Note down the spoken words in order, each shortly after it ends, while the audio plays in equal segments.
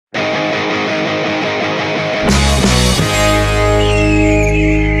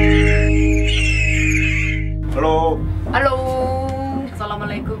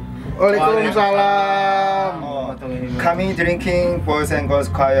Waalaikumsalam. Kami drinking boys and girls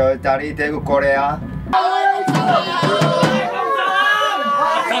choir dari Daegu, Korea.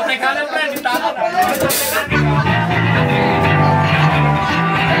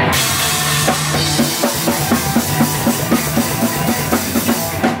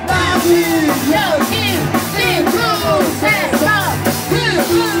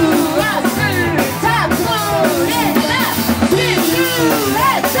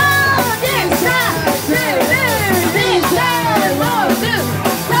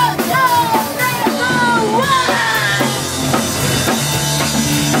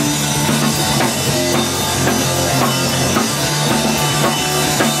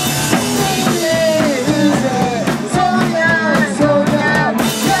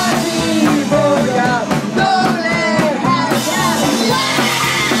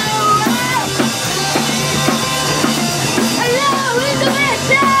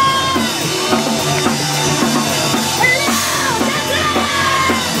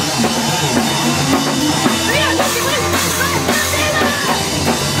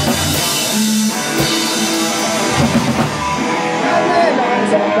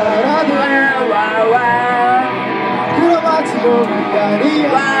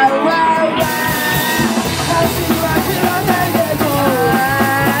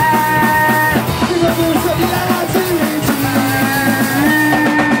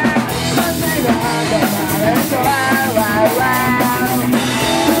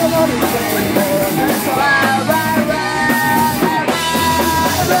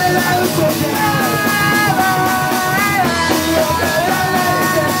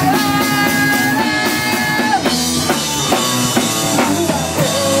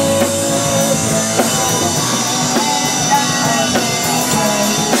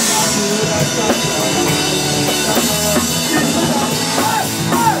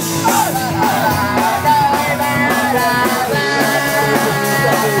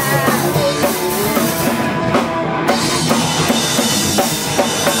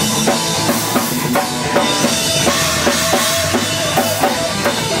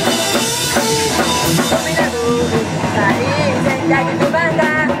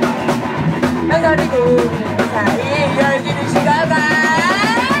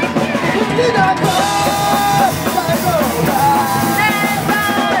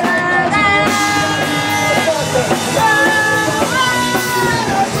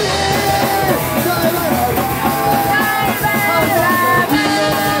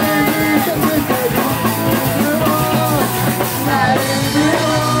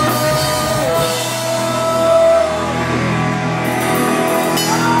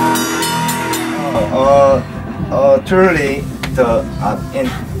 Truly, the in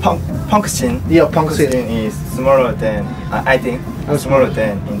punk scene, punk scene is smaller than I think smaller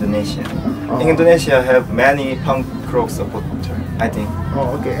than Indonesia. Indonesia have many punk rock supporters, I think.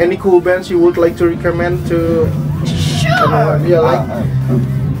 Oh, okay. Any cool bands you would like to recommend to? Sure.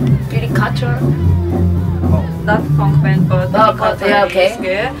 Beauty Culture. Not punk band, but okay. is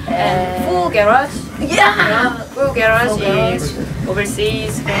good. And Full Garage. Yeah. Full Garage is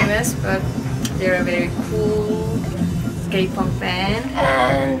overseas famous, but they're a very cool skate punk band.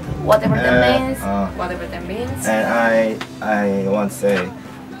 And whatever that means. Whatever that means. And I want to say,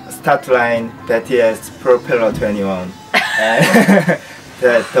 start line BTS Propeller 21. And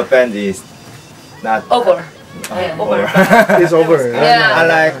the band is not Over. Over. It's over. Yeah. I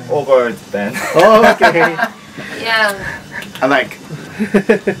like over the band. Oh, okay. Yeah. I like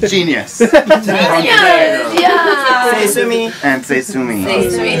Genius. Yeah. Say Sumi. And Seisumi.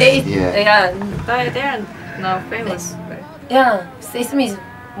 Seisumi. Yeah. They're now famous. Yeah. Seisumi is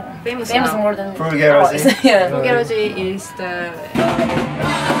Famous famous now. more than Full Garage. Yeah. Full Garage is the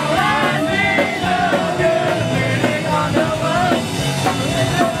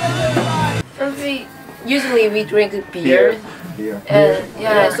usually we drink beer.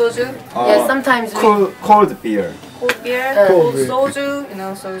 soju. Yeah, sometimes we Cold beer. Cold beer. Cold beer. Soju. You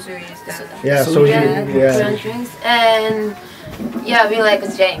know, soju is the Soju. Korean drinks, and yeah, we like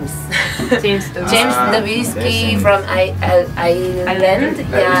James. James the James the whiskey yes, from Ireland.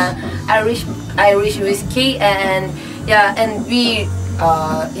 Yeah, Irish whiskey, and yeah, and we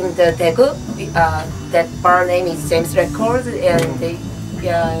in the Daegu, that bar name is James Records, and we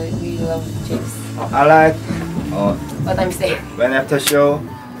love James. I like What I'm saying. when after show.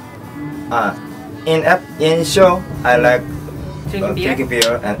 In show I like drinking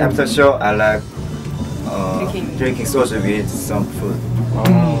beer, and after show I like drinking soju with some food.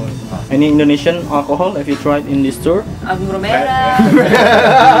 Any Indonesian alcohol have you tried in this tour? Anggur merah,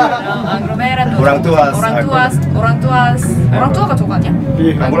 anggur merah. Orang tuas. Orang tua coklatnya.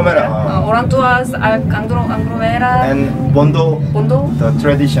 Anggur merah. Orang tua anggur merah. And Bondo, Bondo the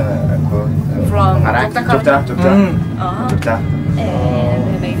traditional alcohol. from Jogja. Jogja.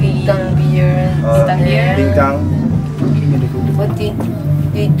 And maybe Tang beer. Tang beer. Bintang. What did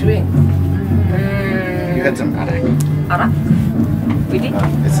you drink? You had some arak. arak. Really?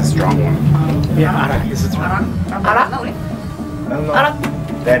 It's a strong one. Yeah, arak is it? Arak. Arak? No. Arak.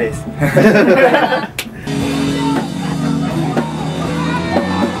 That is.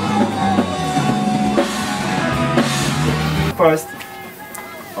 First,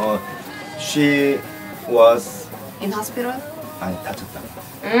 she was In hospital? 아니 다쳤다.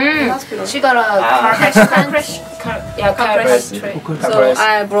 Hospital. She got a car crash. Yeah, car crash. So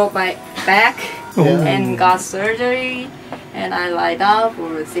I broke my back and got surgery, and I lie down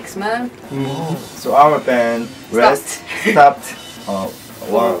for 6 months. So our band stopped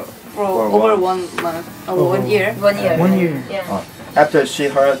one For For over one. 1 month, 1 year. 1 year. 1 year. Yeah. after she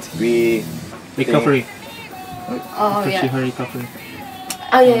hurt we Recovery. Oh After she yeah. her recovery.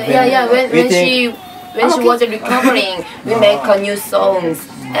 Oh yeah. We When think- she was recovering, we make a new songs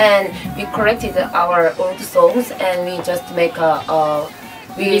and we corrected our old songs and we just make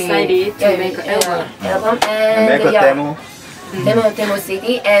We decided to make an album and and make a demo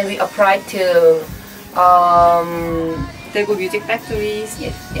CD and we applied to Daegu Music Factories.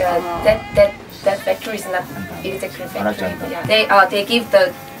 that factory is not exactly factory. 알았죠. They give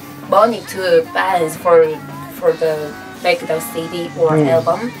the money to bands for the make the CD or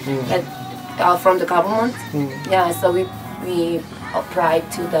album and from the government. Yeah, so we applied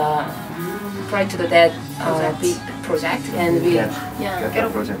to that big project and we get the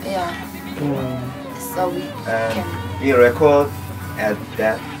project. yeah. So we And can we record at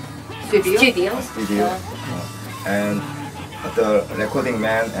that Studio. studio and the recording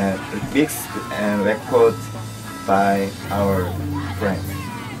man and mixed and record by our friends.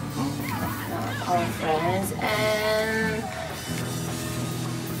 our friends and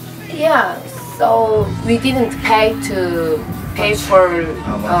yeah, so we didn't pay for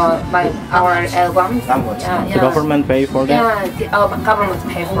our album. Not much. The government pay for that? Yeah, the government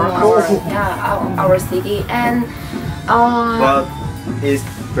pay for our CD and But it's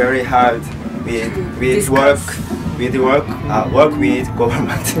very hard with work with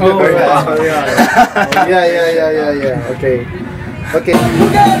government. Very hard. Yeah. Okay.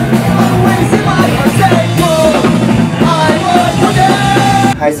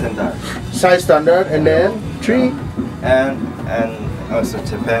 High standard Size standard and then 3 and also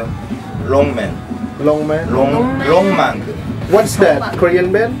Japan longman. Longman. Longman. What's that?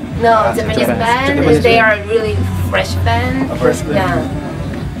 Korean band? no Japanese band. Japanese They are really fresh band. A fresh band.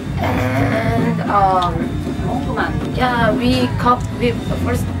 Yeah, and yeah, we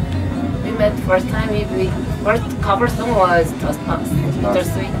met first time. We first cover song was Dust Box.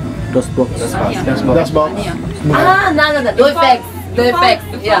 Bittersweet. Those books. That's fast. That's box. 아니야. No. No effects. No effects.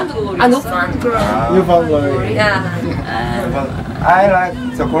 Yeah. No fun. You found glory. Yeah. But I like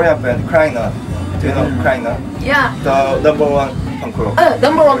the Korean band Krainer. Do you know Krainer? Yeah. The number one punk rock.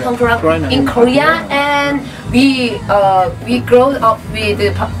 Number one punk rock in Korea, and we grew up with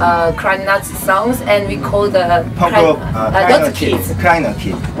Crying Nuts songs, and we call the Punk rock. Nuts Kids. Krainer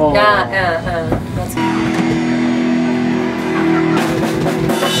Kid. Oh. Yeah. Nuts Kids.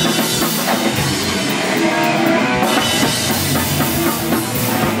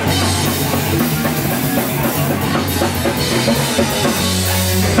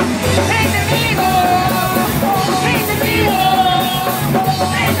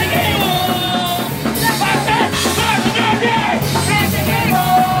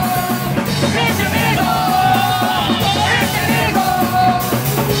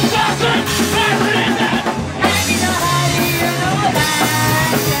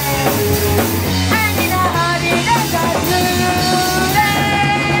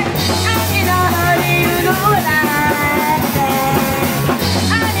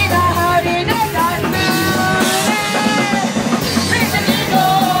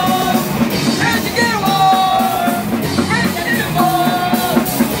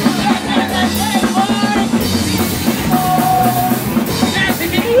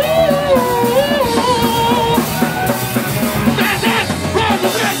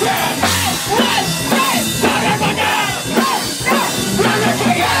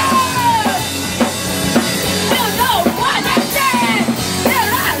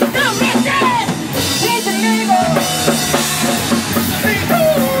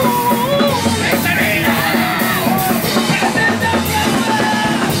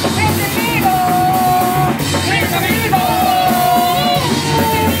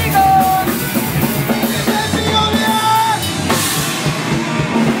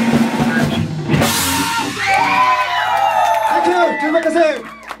 시작하세요.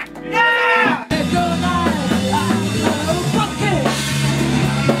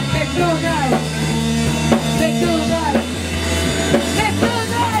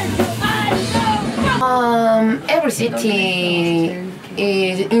 Every city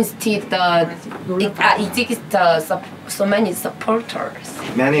is instead it exists so many supporters.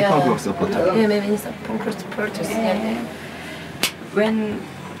 Many Yeah. punk rock supporters. Yeah, many supporters. Yeah.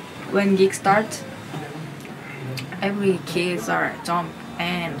 When gig starts, every kids are jump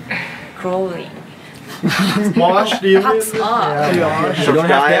and crawling. Mosh, do you Pops up. You don't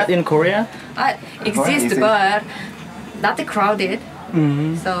have that in Korea? Exists, Easy. but not crowded.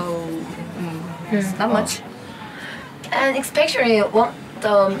 Mm-hmm. So it's not much. And especially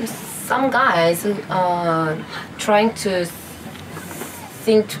some guys trying to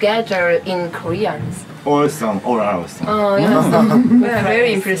sing together in Koreans. All song, all our song. Oh, yeah. Yeah,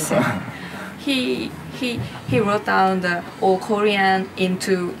 very impressive. He wrote down the all Korean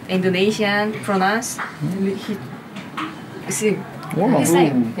into Indonesian pronounce. He sing. Wow. He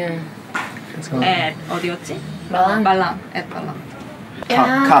sang Yeah. at 어디였지? Malang. 말랑 at 말랑.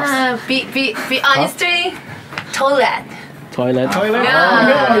 Yeah. Be honestly, toilet. Toilet.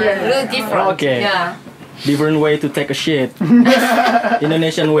 Yeah. Really different. Okay. Yeah. Different way to take a shit.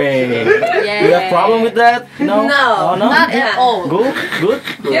 Indonesian way. Yeah. You have problem with that? No. No, Oh, no? not at all. Good. Good.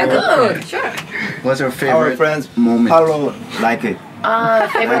 Yeah, good. Sure. What's your Our favorite friends moment? Paulo like it,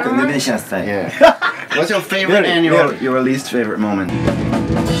 Favorite like moment? Indonesian style. Yeah. What's your favorite Really, and really. your least favorite moment?